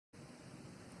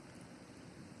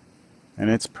And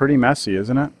it's pretty messy,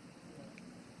 isn't it?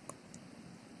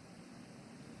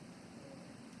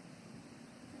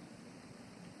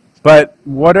 But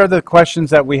what are the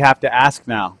questions that we have to ask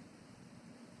now?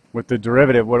 With the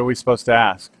derivative, what are we supposed to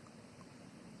ask?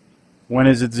 When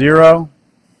is it 0?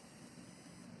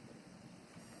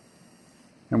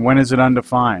 And when is it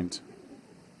undefined?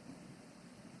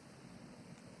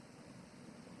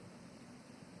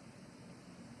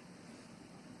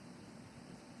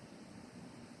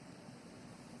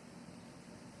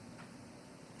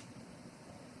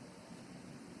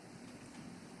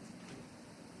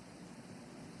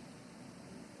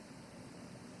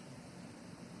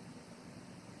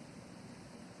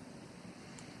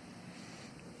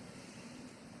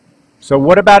 So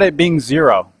what about it being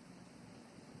 0?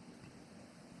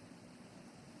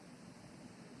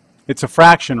 It's a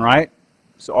fraction, right?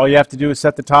 So all you have to do is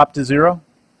set the top to 0.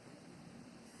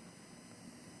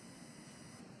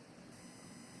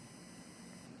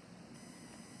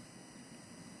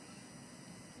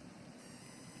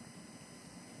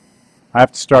 I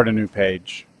have to start a new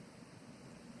page.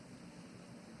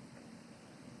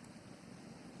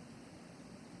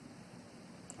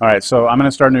 All right, so I'm going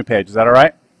to start a new page. Is that all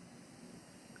right?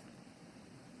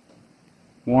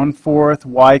 1/4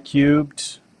 y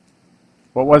cubed.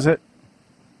 What was it?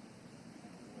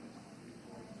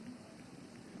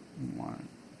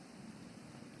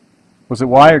 Was it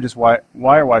y or just y?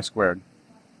 Y or y squared?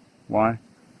 Y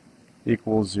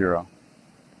equals 0.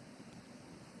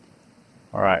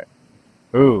 All right.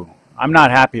 Ooh, I'm not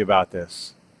happy about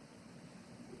this.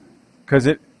 Because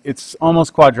it's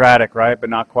almost quadratic, right?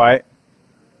 But not quite.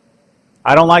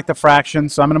 I don't like the fraction,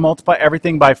 so I'm going to multiply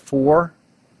everything by 4.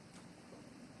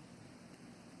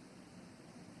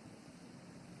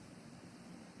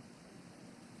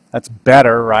 That's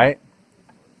better, right?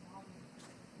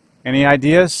 Any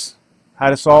ideas how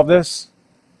to solve this?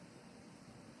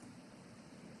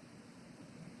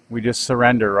 We just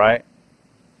surrender, right?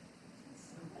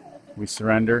 We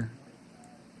surrender.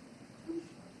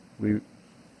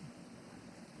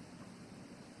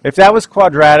 If that was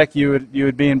quadratic, you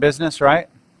would be in business, right?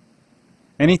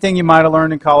 Anything you might have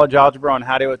learned in college algebra on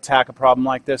how to attack a problem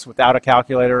like this without a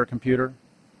calculator or computer?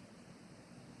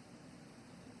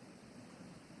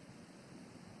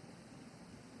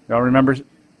 Y'all remember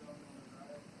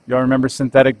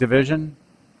synthetic division?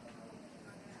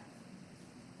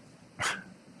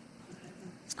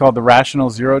 It's called the rational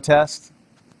zero test.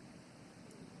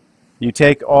 You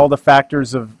take all the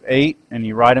factors of 8 and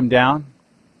you write them down.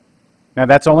 Now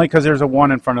that's only because there's a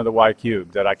 1 in front of the y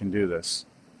cubed that I can do this.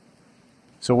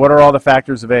 So what are all the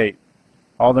factors of 8?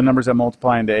 All the numbers that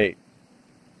multiply into 8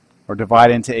 or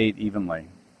divide into 8 evenly.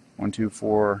 1, 2,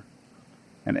 4,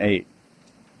 and 8.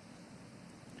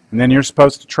 And then you're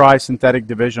supposed to try synthetic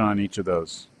division on each of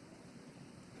those.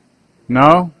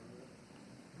 No?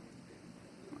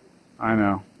 I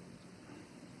know.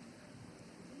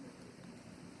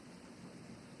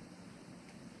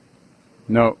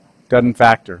 No, doesn't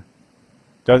factor.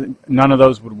 None of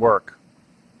those would work.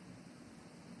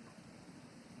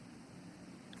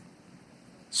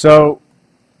 So,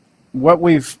 what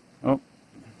we've... Oh,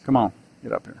 come on,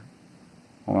 get up here.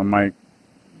 Hold on, Mike.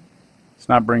 It's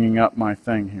not bringing up my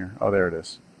thing here. Oh, there it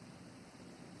is.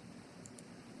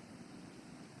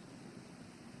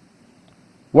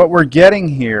 What we're getting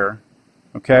here,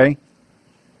 okay,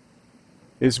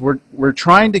 is we're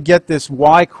trying to get this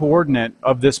y coordinate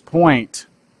of this point,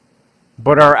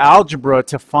 but our algebra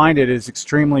to find it is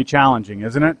extremely challenging,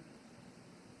 isn't it?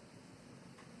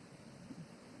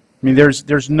 I mean,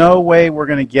 there's no way we're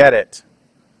going to get it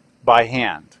by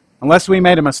hand, unless we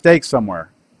made a mistake somewhere.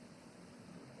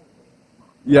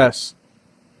 Yes.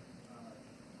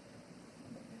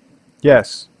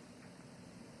 Yes.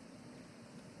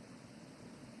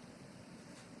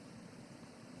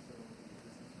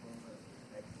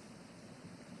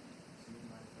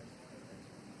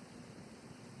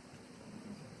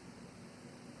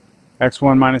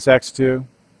 x1 minus x2.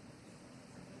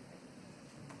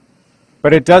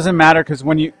 But it doesn't matter because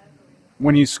when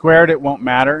you square it, it won't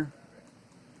matter.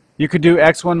 You could do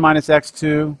x1 minus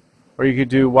x2. Or you could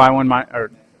do y1 minus,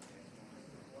 or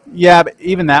yeah, but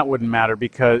even that wouldn't matter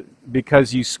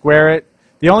because you square it.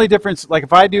 The only difference, like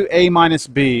if I do a minus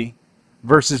b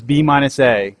versus b minus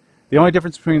a, the only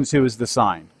difference between the two is the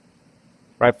sign,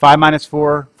 right? 5 minus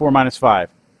 4, 4 minus 5.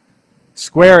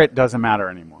 Square it doesn't matter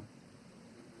anymore.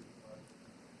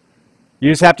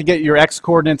 You just have to get your x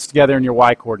coordinates together and your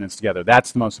y coordinates together.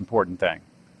 That's the most important thing.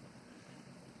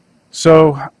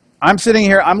 So I'm sitting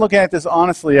here, I'm looking at this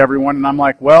honestly, everyone, and I'm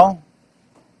like, well,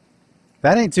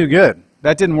 that ain't too good.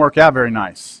 That didn't work out very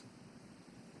nice.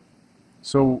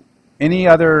 So any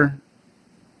other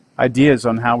ideas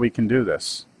on how we can do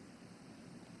this.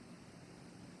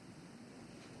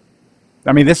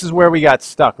 I mean, this is where we got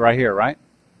stuck, right here, right?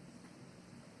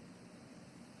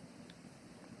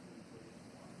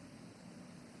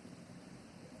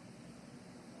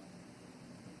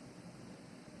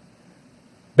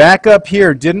 Back up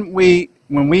here, didn't we,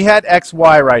 when we had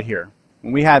xy right here,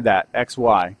 when we had that,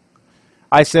 xy,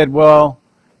 I said, well,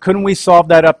 couldn't we solve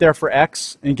that up there for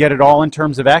x and get it all in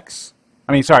terms of x?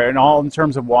 I mean, sorry, and all in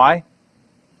terms of y?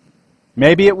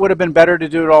 Maybe it would have been better to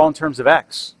do it all in terms of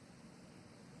x.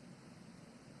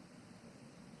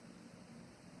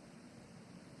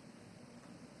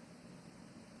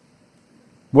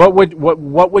 What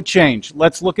would change?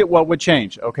 Let's look at what would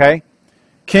change, okay?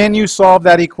 Can you solve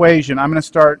that equation? I want to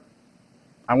start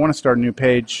a new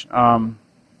page.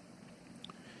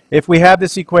 If we have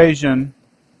this equation,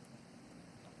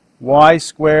 y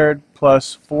squared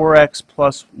plus 4x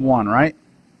plus 1, right?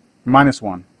 Minus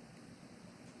 1.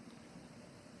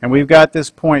 And we've got this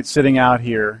point sitting out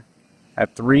here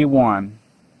at 3, 1.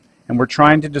 And we're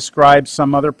trying to describe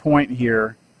some other point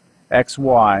here,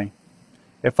 xy.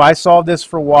 If I solve this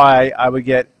for y, I would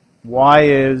get y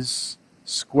is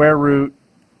square root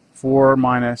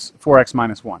 4x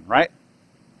minus 1, right?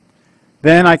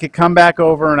 Then I could come back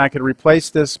over and I could replace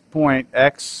this point,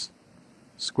 x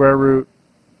square root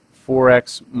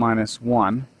 4x minus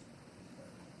 1.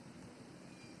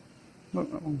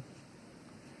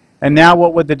 And now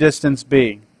what would the distance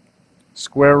be?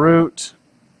 Square root,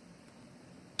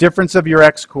 difference of your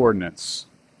x coordinates.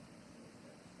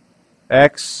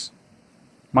 X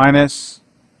minus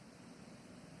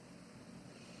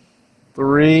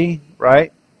 3,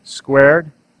 right,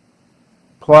 squared,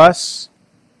 plus,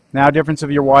 now difference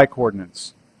of your y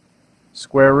coordinates.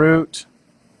 Square root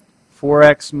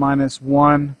 4x minus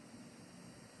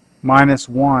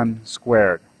 1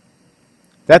 squared.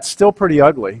 That's still pretty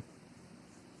ugly,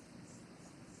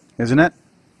 isn't it?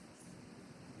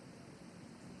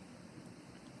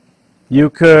 You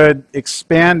could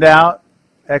expand out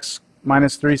x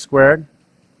minus 3 squared.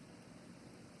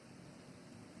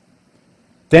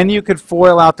 Then you could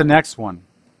FOIL out the next one.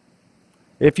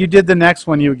 If you did the next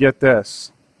one, you would get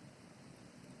this.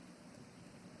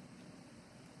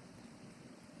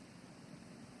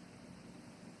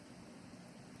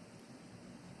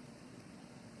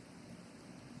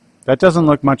 That doesn't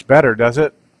look much better, does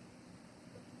it?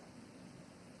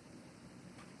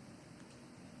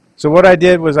 So what I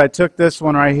did was I took this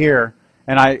one right here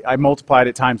and I multiplied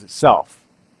it times itself.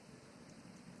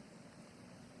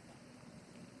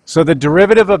 So the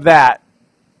derivative of that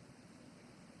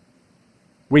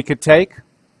we could take.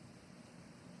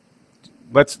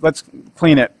 Let's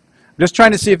clean it. I'm just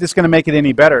trying to see if this is going to make it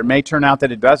any better. It may turn out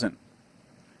that it doesn't.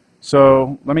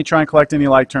 So let me try and collect any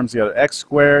like terms together. X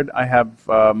squared, I have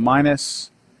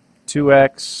minus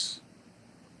 2x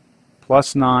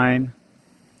plus 9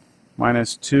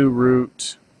 minus 2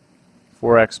 root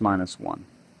 4x minus 1.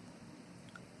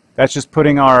 That's just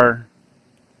putting our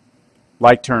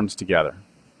like terms together.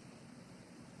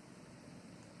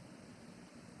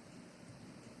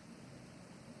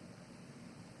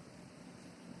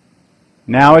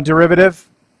 Now a derivative,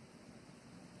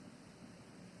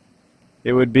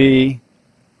 it would be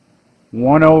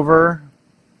 1 over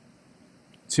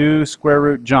 2 square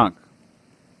root junk.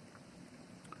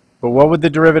 But what would the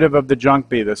derivative of the junk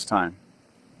be this time?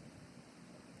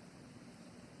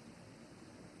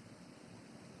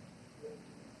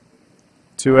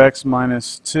 (2x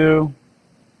minus 2).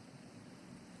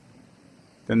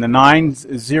 Then the 9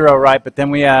 is 0, right? But then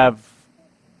we have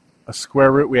a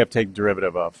square root we have to take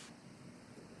derivative of.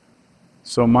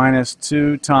 So minus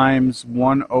 2 times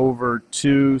 1 over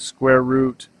 2 square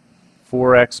root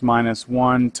 4x minus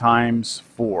 1 times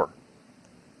 4.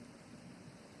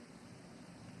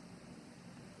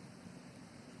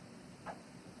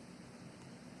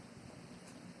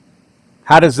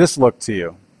 How does this look to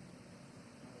you?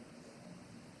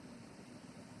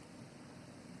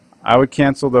 I would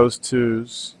cancel those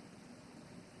 2's.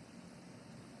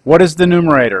 What is the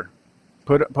numerator?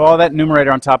 Put all that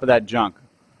numerator on top of that junk.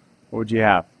 What would you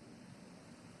have?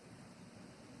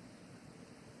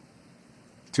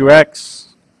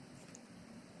 2x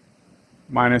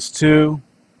minus 2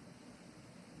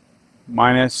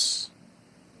 minus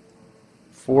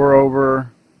 4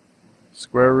 over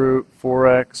square root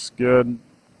 4x, good,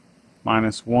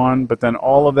 minus 1, but then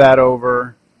all of that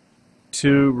over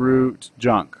 2 root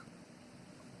junk.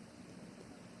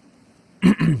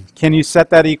 Can you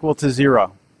set that equal to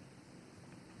 0?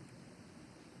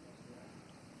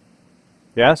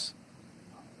 Yes?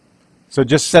 So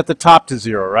just set the top to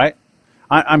 0, right?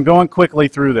 I'm going quickly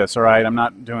through this, all right? I'm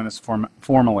not doing this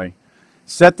formally.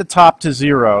 set the top to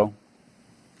 0,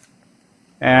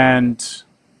 and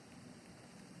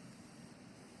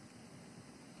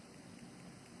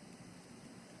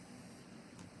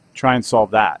try and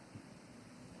solve that.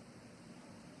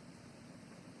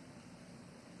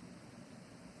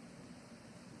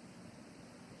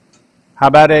 How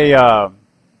about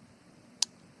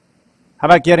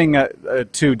getting a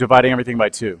 2, dividing everything by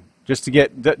 2? Just to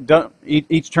get,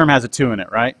 each term has a 2 in it,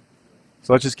 right?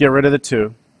 So let's just get rid of the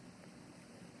 2.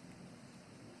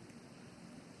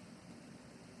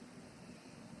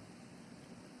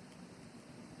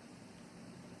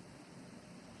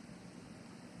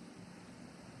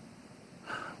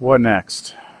 What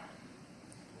next?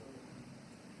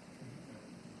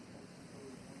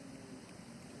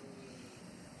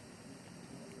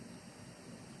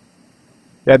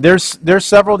 Yeah, there's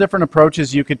several different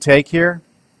approaches you could take here.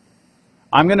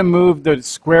 I'm going to move the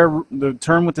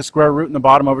term with the square root in the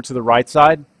bottom over to the right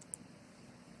side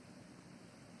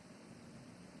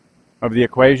of the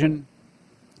equation.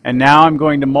 And now I'm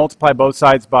going to multiply both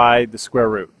sides by the square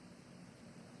root.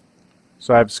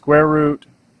 So I have square root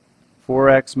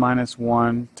 4x minus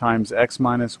 1 times x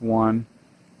minus 1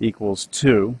 equals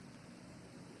 2.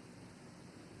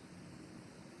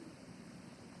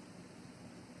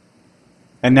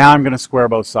 And now I'm going to square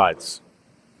both sides.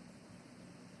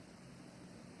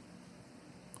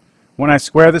 When I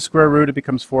square the square root, it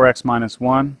becomes 4x minus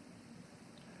 1.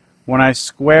 When I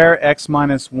square x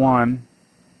minus 1,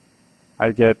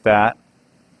 I get that.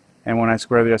 And when I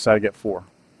square the other side, I get 4.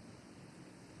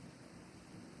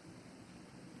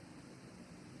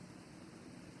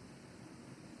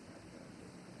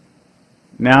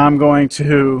 Now I'm going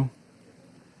to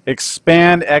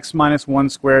expand x minus 1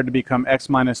 squared to become x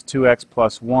minus 2x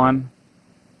plus 1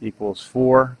 equals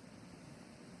 4.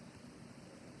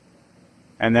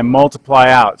 And then multiply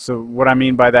out. So what I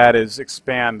mean by that is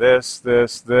expand this,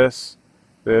 this, this,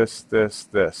 this, this,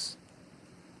 this.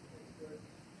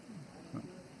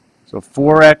 So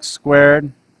 4x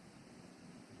squared.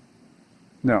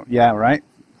 No, yeah, right?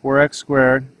 4x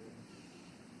squared.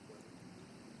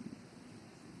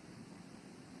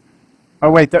 Oh,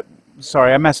 wait.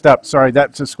 Sorry, I messed up. Sorry,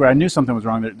 that's a square. I knew something was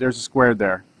wrong. There's a squared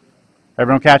there.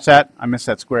 Everyone catch that? I missed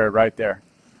that squared right there.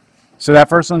 So that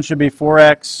first one should be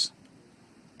 4x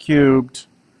cubed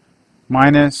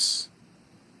minus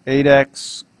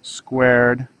 8x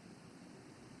squared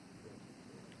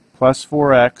plus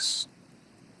 4x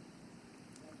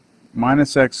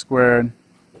minus x squared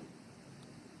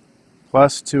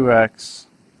plus 2x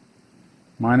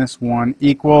minus 1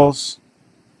 equals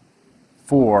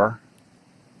 4.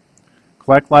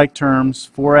 Collect like terms,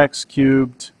 4x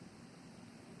cubed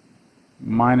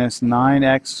minus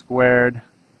 9x squared.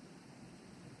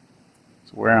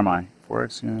 So where am I?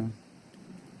 4x cubed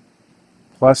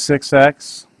plus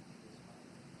 6x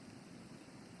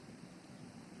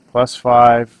plus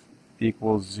 5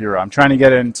 equals 0. I'm trying to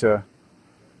get into,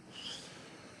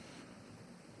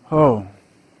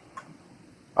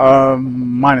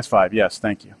 minus 5. Yes,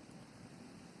 thank you.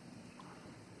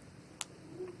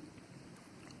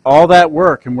 All that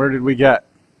work, and where did we get?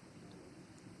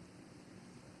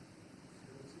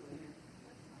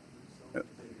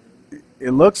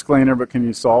 It looks cleaner, but can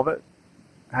you solve it?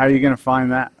 How are you going to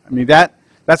find that? I mean, that's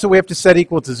what we have to set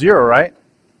equal to 0, right?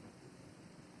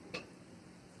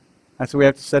 That's what we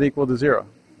have to set equal to 0.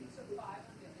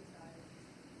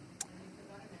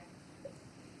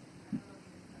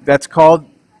 That's called,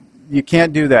 you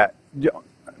can't do that.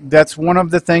 That's one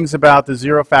of the things about the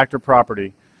zero factor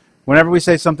property. Whenever we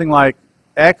say something like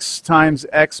x times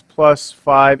x plus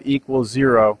 5 equals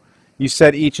 0, you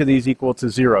set each of these equal to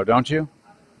 0, don't you?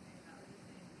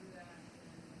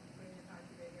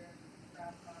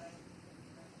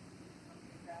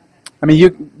 I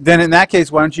mean, then in that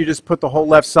case, why don't you just put the whole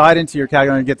left side into your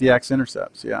calculator and get the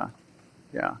x-intercepts? Yeah,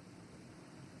 yeah.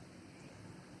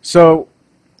 So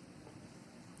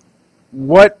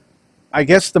what I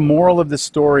guess the moral of the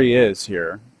story is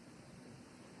here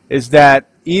is that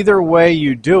either way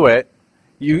you do it,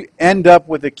 you end up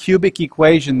with a cubic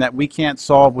equation that we can't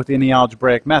solve with any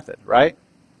algebraic method, right?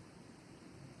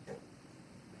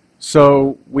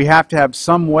 So we have to have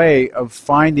some way of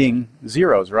finding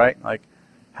zeros, right? Like,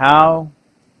 how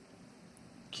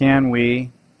can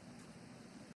we